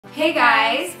Hey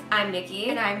guys, I'm Nikki.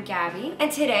 And I'm Gabi. And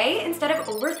today, instead of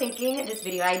overthinking this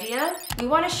video idea, we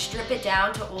want to strip it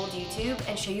down to old YouTube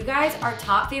and show you guys our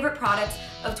top favorite products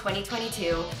of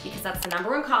 2022 because that's the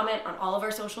 #1 comment on all of our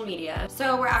social media.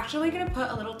 So we're actually gonna put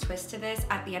a little twist to this.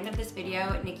 At the end of this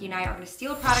video, Nikki and I are gonna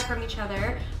steal a product from each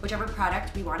other, whichever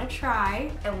product we wanna try.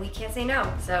 And we can't say no.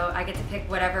 So I get to pick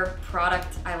whatever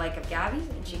product I like of Gabi's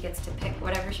and she gets to pick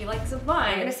whatever she likes of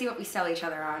mine. We're gonna see what we sell each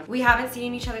other on. We haven't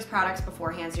seen each other's products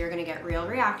beforehand, so you're gonna get real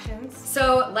reactions.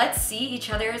 So let's see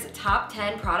each other's top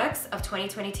 10 products of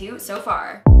 2022 so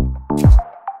far.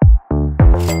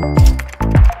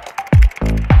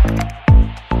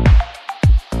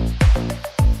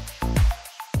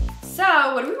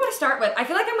 So what do we want to start with? I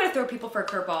feel like I'm going to throw people for a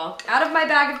curveball. Out of my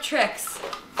bag of tricks,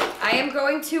 I am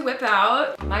going to whip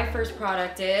out, my first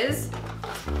product is,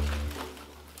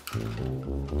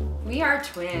 we are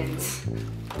twins.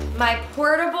 My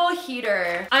portable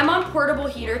heater. I'm on portable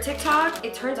heater TikTok.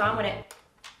 It turns on when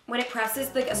it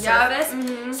presses like a surface.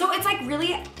 So it's like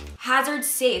really hazard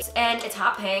safe and it's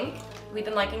hot pink. We've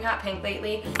been liking hot pink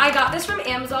lately. I got this from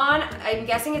Amazon. I'm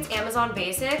guessing it's Amazon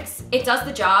Basics. It does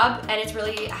the job and it's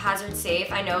really hazard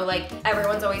safe. I know like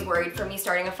everyone's always worried for me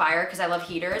starting a fire because I love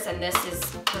heaters and this is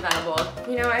preventable.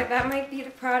 You know, that might be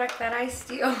the product that I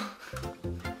steal.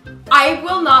 I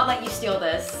will not let you steal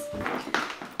this.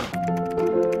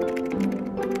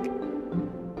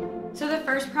 So the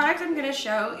first product I'm gonna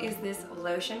show is this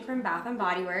lotion from Bath &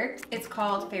 Body Works. It's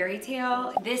called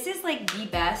Fairytale. This is like the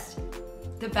best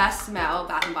smell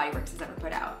Bath & Body Works has ever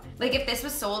put out. Like if this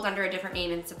was sold under a different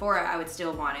name in Sephora, I would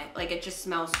still want it. Like it just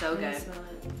smells so good. I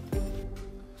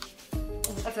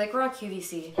feel like we're on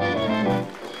QVC.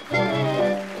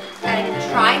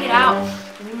 And trying it out.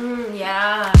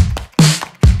 Yeah.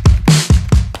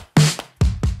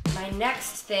 My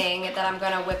next thing that I'm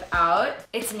gonna whip out,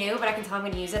 it's new, but I can tell I'm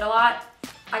gonna use it a lot.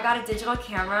 I got a digital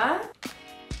camera.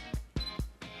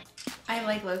 I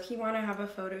like low-key wanna have a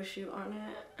photo shoot on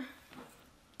it.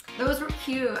 Those were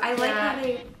cute. I like how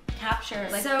they capture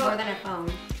like more than a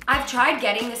phone. I've tried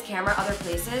getting this camera other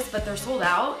places, but they're sold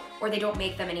out or they don't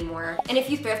make them anymore. And if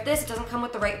you thrift this, it doesn't come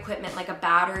with the right equipment, like a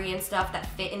battery and stuff that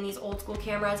fit in these old school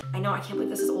cameras. I know, I can't believe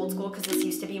this is old school because this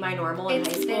used to be my normal in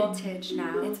high school. It's vintage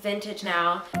now. It's vintage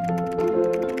now.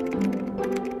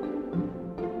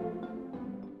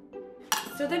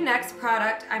 So the next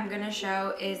product I'm gonna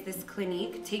show is this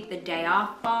Clinique Take the Day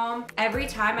Off Balm. Every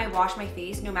time I wash my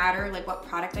face, no matter like what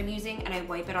product I'm using, and I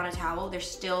wipe it on a towel, there's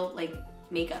still like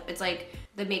makeup. It's like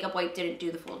the makeup wipe didn't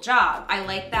do the full job. I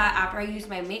like that after I use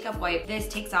my makeup wipe, this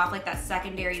takes off like that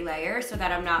secondary layer so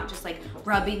that I'm not just like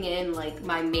rubbing in like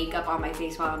my makeup on my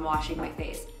face while I'm washing my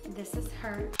face. This is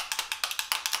her.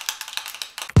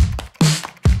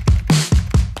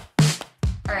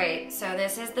 Alright, so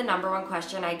this is the #1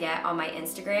 question I get on my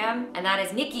Instagram, and that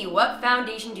is, Nikki, what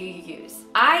foundation do you use?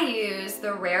 I use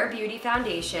the Rare Beauty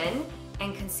foundation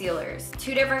and concealers.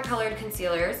 2 different colored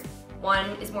concealers.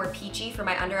 One is more peachy for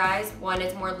my under eyes, one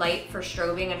is more light for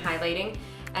strobing and highlighting,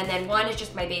 and then one is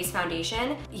just my base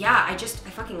foundation. Yeah, I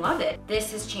fucking love it.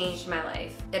 This has changed my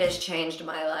life. It has changed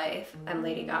my life. I'm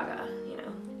Lady Gaga, you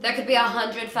know. There could be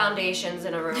 100 foundations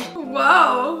in a room.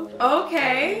 Whoa,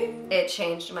 okay. It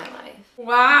changed my life.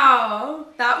 Wow,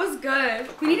 that was good.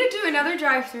 We need to do another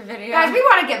drive-through video. Guys, we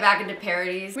want to get back into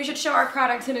parodies. We should show our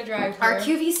products in a drive-through. Our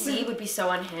QVC would be so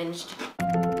unhinged.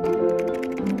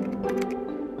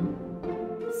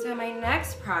 So my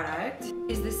next product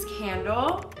is this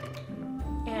candle,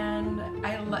 and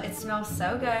it smells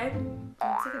so good.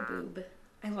 It's like a boob.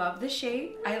 I love the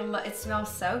shape. It smells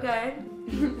so good.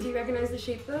 Do you recognize the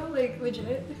shape though? Like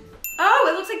legit? Oh,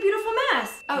 it looks like Beautiful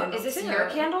Mess. Oh, Candle is this too. your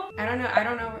candle? I don't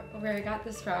know where I got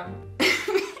this from.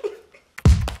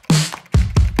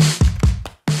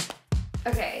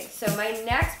 Okay, so my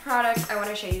next product I want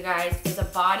to show you guys is a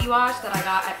body wash that I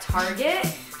got at Target.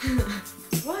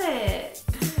 What?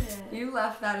 You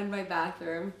left that in my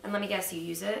bathroom. And let me guess, you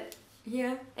use it?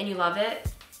 Yeah. And you love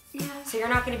it? Yeah. So you're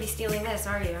not going to be stealing this,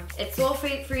 are you? It's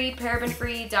sulfate-free,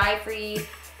 paraben-free, dye-free,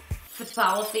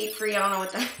 phthalate-free, I don't know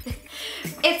what that is.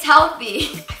 It's healthy.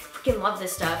 I freaking love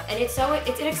this stuff. And it's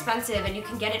inexpensive and you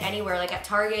can get it anywhere, like at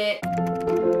Target.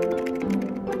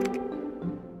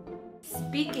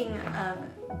 Speaking of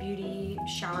beauty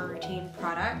shower routine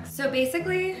products, so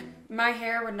basically my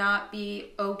hair would not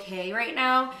be okay right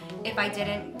now if I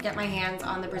didn't get my hands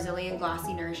on the Brazilian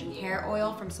Glossy Nourishing Hair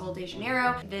Oil from Sol de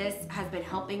Janeiro. This has been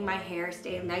helping my hair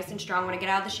stay nice and strong. When I get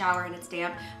out of the shower and it's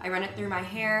damp, I run it through my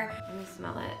hair. Let me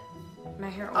smell it. My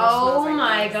hair oil Oh smells like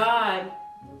my this. god.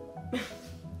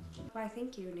 Why,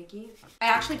 thank you, Nikki. I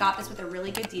actually got this with a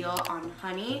really good deal on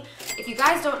honey. If you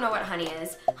guys don't know what honey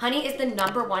is the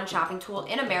 #1 shopping tool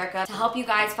in America to help you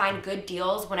guys find good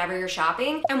deals whenever you're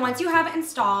shopping. And once you have it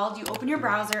installed, you open your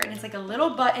browser and it's like a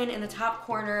little button in the top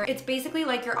corner. It's basically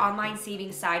like your online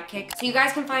savings sidekick. So you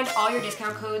guys can find all your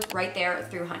discount codes right there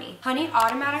through Honey. Honey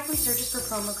automatically searches for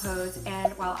promo codes,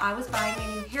 and while I was buying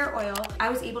my new hair oil, I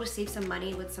was able to save some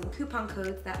money with some coupon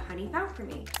codes that Honey found for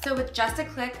me. So with just a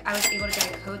click, I was able to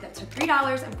get a code that took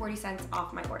 $3.40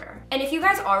 off my order. And if you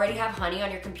guys already have Honey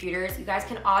on your computers, you guys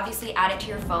can obviously add it to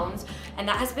your phones, and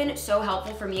that has been so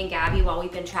helpful for me and Gabby while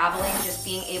we've been traveling, just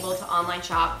being able to online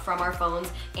shop from our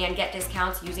phones and get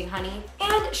discounts using Honey.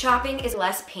 And shopping is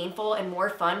less painful and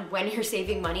more fun when you're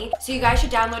saving money. So you guys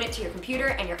should download it to your computer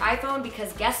and your iPhone,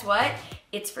 because guess what?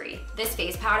 It's free. This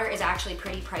face powder is actually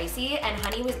pretty pricey, and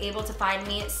Honey was able to find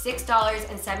me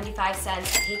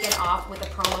 $6.75 taken off with a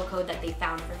promo code that they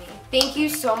found for me. Thank you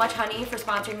so much, Honey, for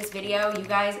sponsoring this video. You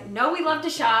guys know we love to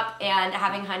shop, and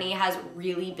having Honey has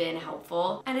really been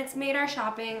helpful. And it's made our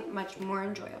shopping much more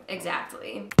enjoyable.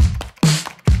 Exactly.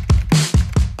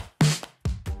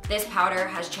 This powder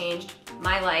has changed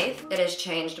my life. It has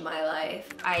changed my life.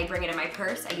 I bring it in my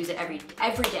purse. I use it every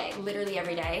day, literally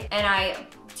every day. And I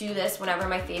do this whenever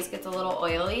my face gets a little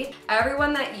oily.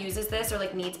 Everyone that uses this or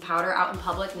like needs powder out in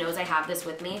public knows I have this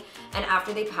with me. And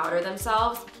after they powder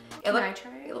themselves, Can I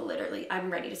try it? Literally,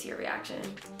 I'm ready to see her reaction.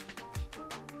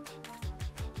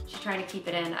 She's trying to keep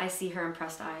it in. I see her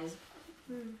impressed eyes.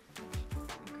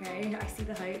 Okay, I see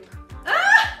the hype.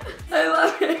 Ah! I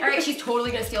love it. All right, she's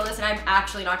totally gonna steal this, and I'm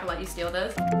actually not gonna let you steal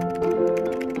this.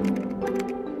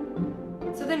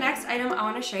 So the next item I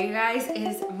want to show you guys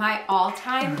is my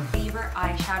all-time favorite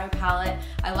eyeshadow palette.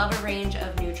 I love a range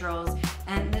of neutrals,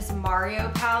 and this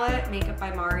Mario palette, Makeup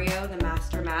by Mario, the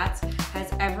Master Mattes,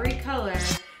 has every color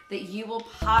that you will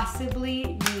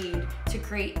possibly need to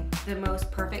create the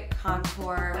most perfect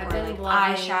contour or like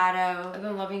eyeshadow. I've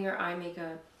been loving your eye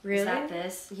makeup. Really? Is that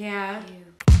this? Yeah. Ew.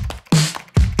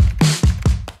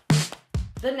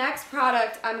 The next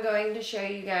product I'm going to show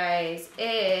you guys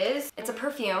it's a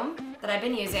perfume that I've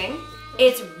been using.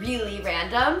 It's really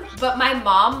random, but my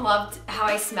mom loved how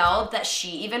I smelled that she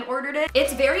even ordered it.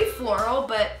 It's very floral,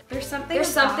 but there's something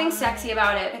sexy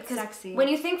about it. It's sexy. When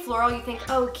you think floral, you think,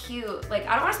 oh, cute. Like,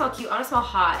 I don't want to smell cute, I want to smell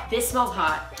hot. This smells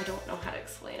hot. I don't know how to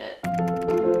explain it.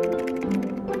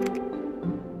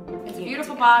 It's a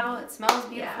beautiful bottle. It smells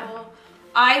beautiful. Yeah.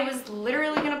 I was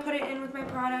literally gonna put it in with my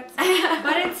products,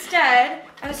 but instead,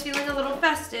 I was feeling a little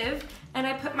festive, and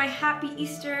I put my Happy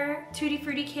Easter Tutti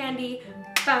Frutti Candy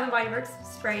Bath & Body Works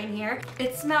spray in here.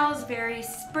 It smells very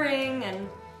spring, and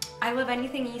I love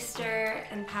anything Easter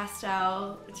and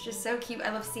pastel. It's just so cute.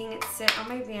 I love seeing it sit on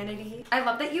my vanity. I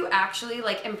love that you actually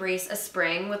like embrace a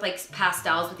spring with like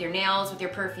pastels with your nails, with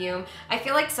your perfume. I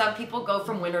feel like some people go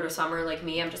from winter to summer like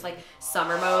me. I'm just like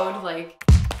summer mode, like.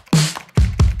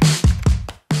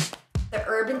 The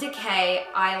Urban Decay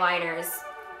eyeliners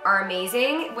are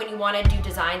amazing when you want to do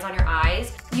designs on your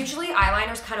eyes. Usually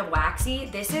eyeliner's kind of waxy.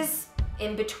 This is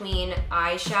in between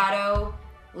eyeshadow,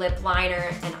 lip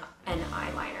liner, and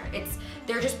eyeliner.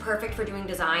 They're just perfect for doing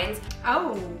designs.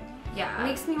 Oh, yeah. It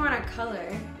makes me want to color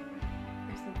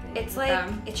or something. It's like,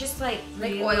 it's just like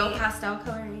really, oil pastel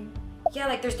coloring. Yeah,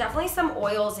 like there's definitely some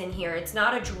oils in here. It's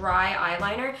not a dry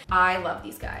eyeliner. I love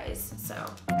these guys, so.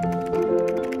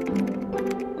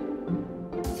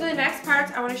 So the next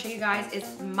product I want to show you guys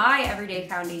is my everyday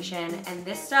foundation, and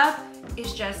this stuff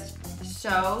is just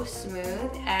so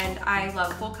smooth, and I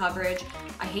love full coverage.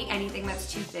 I hate anything that's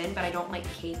too thin, but I don't like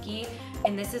cakey,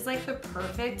 and this is like the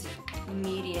perfect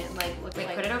medium. Like, look, Wait,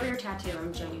 put it over your tattoo.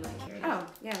 I'm genuinely curious. Oh,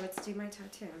 yeah, let's do my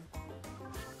tattoo.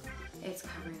 It's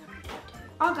covering up your tattoo.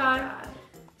 All gone.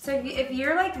 So if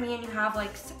you're like me and you have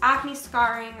like acne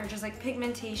scarring or just like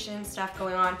pigmentation stuff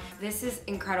going on, this is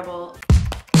incredible.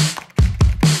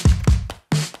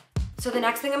 So the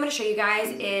next thing I'm gonna show you guys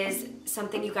is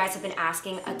something you guys have been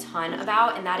asking a ton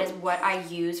about, and that is what I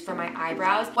use for my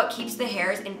eyebrows. What keeps the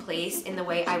hairs in place in the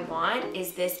way I want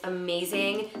is this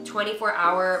amazing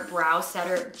 24-hour brow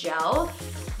setter gel.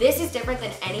 This is different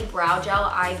than any brow gel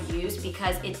I've used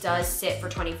because it does sit for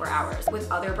 24 hours. With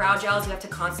other brow gels, you have to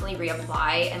constantly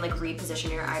reapply and like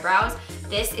reposition your eyebrows.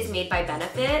 This is made by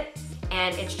Benefit,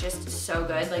 and it's just so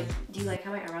good. Like, do you like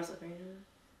how my eyebrows look right now?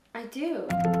 I do.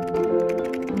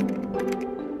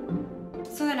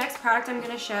 So the next product I'm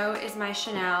gonna show is my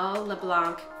Chanel Le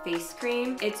Blanc face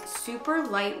cream. It's super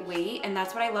lightweight, and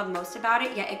that's what I love most about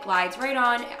it, yet it glides right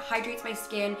on, it hydrates my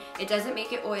skin, it doesn't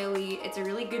make it oily, it's a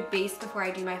really good base before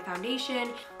I do my foundation.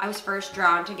 I was first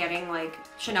drawn to getting like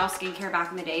Chanel skincare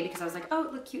back in the day because I was like, oh,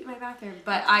 it looked cute in my bathroom,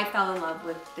 but I fell in love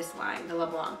with this line, the Le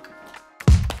Blanc.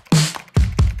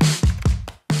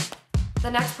 The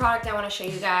next product I want to show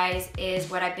you guys is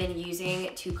what I've been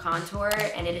using to contour,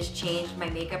 and it has changed my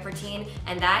makeup routine,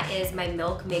 and that is my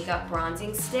Milk Makeup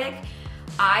Bronzing Stick.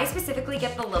 I specifically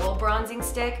get the little bronzing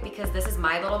stick because this is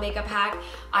my little makeup hack.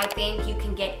 I think you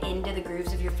can get into the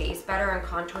grooves of your face better and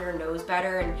contour your nose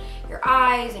better and your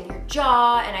eyes and your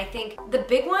jaw, and I think the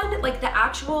big one, like the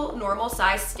actual normal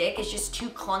size stick, is just too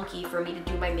clunky for me to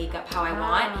do my makeup how I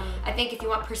want. I think if you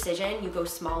want precision, you go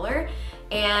smaller,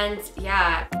 and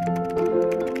yeah.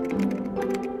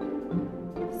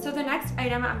 So the next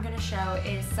item I'm gonna show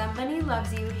is Somebody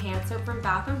Loves You hand soap from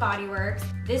Bath & Body Works.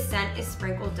 This scent is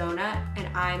Sprinkled Donut,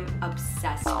 and I'm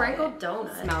obsessed. Sprinkled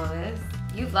Donut? Smell this.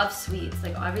 You love sweets.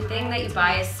 Like everything that you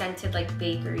buy is scented like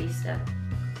bakery stuff.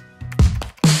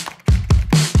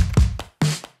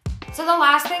 So the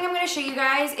last thing I'm gonna show you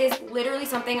guys is literally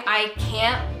something I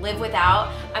can't live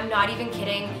without. I'm not even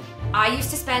kidding. I used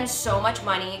to spend so much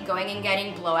money going and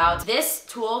getting blowouts. This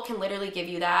tool can literally give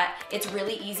you that. It's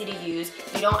really easy to use.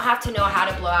 You don't have to know how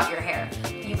to blow out your hair.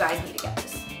 You guys need to get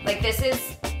this. Like, this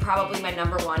is probably my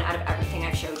 #1 out of everything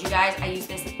I've showed you guys. I use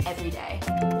this every day.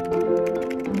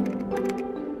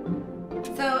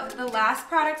 So the last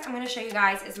product I'm gonna show you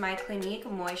guys is my Clinique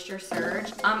Moisture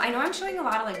Surge. I know I'm showing a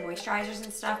lot of like moisturizers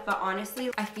and stuff, but honestly,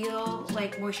 I feel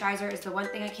like moisturizer is the one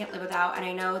thing I can't live without, and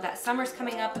I know that summer's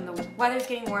coming up and the weather's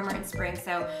getting warmer in spring,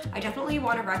 so I definitely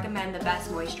wanna recommend the best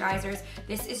moisturizers.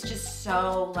 This is just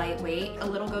so lightweight. A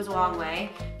little goes a long way,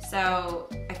 so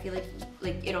I feel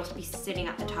like it'll be sitting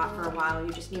at the top for a while, and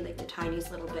you just need like the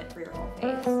tiniest little bit for your whole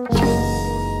face.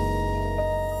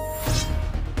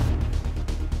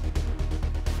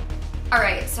 All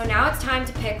right, so now it's time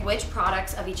to pick which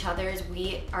products of each other's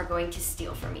we are going to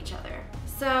steal from each other.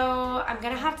 So I'm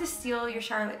gonna have to steal your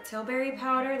Charlotte Tilbury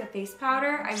powder, the face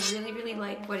powder. I really, really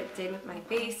like what it did with my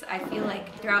face. I feel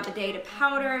like throughout the day to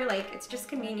powder, like it's just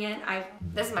convenient.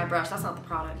 This is my brush, that's not the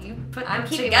product. You put I'm them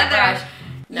keeping together. my brush.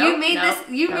 Nope, you made nope, this,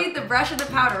 you nope. made the brush and the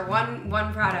powder,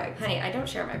 one product. Honey, I don't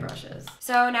share my brushes.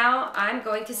 So now I'm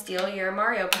going to steal your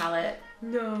Mario palette.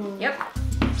 No. Yep.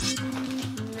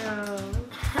 No.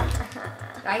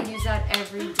 I use that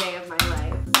every day of my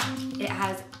life. It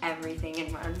has everything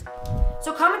in one.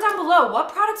 So comment down below,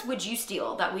 what products would you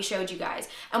steal that we showed you guys?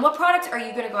 And what products are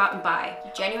you gonna go out and buy?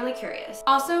 Genuinely curious.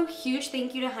 Also, huge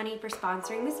thank you to Honey for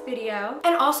sponsoring this video.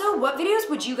 And also, what videos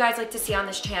would you guys like to see on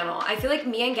this channel? I feel like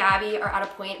me and Gabby are at a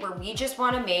point where we just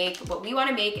wanna make what we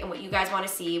wanna make and what you guys wanna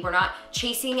see. We're not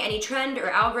chasing any trend or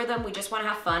algorithm, we just wanna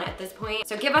have fun at this point.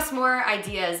 So give us more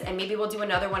ideas and maybe we'll do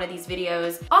another one of these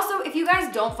videos. Also, if you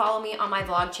guys don't follow me on my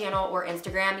vlog channel or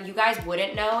Instagram, you guys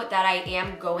wouldn't know that I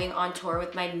am going on tour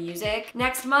with my music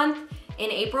next month. In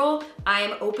April,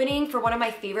 I'm opening for one of my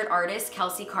favorite artists,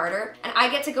 Kelsey Carter, and I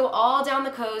get to go all down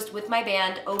the coast with my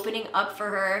band opening up for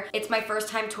her. It's my first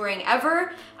time touring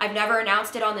ever. I've never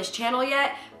announced it on this channel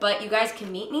yet, but you guys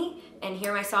can meet me and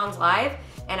hear my songs live,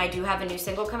 and I do have a new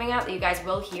single coming out that you guys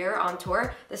will hear on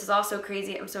tour. This is all so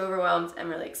crazy, I'm so overwhelmed, I'm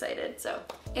really excited, so.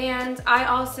 And I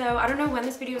don't know when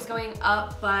this video is going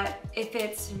up, but if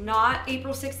it's not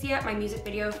April 6th yet, my music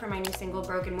video for my new single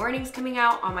Broken Morning's coming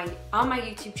out on my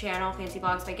YouTube channel, Fancy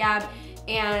Vlogs by Gab.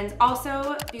 And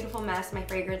also, Beautiful Mess, my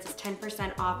fragrance, is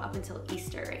 10% off up until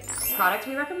Easter right now. Product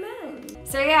we recommend.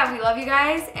 So yeah, we love you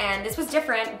guys, and this was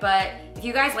different, but if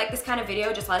you guys like this kind of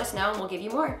video, just let us know and we'll give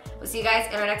you more. We'll see you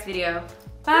guys in our next video.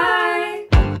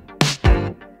 Bye!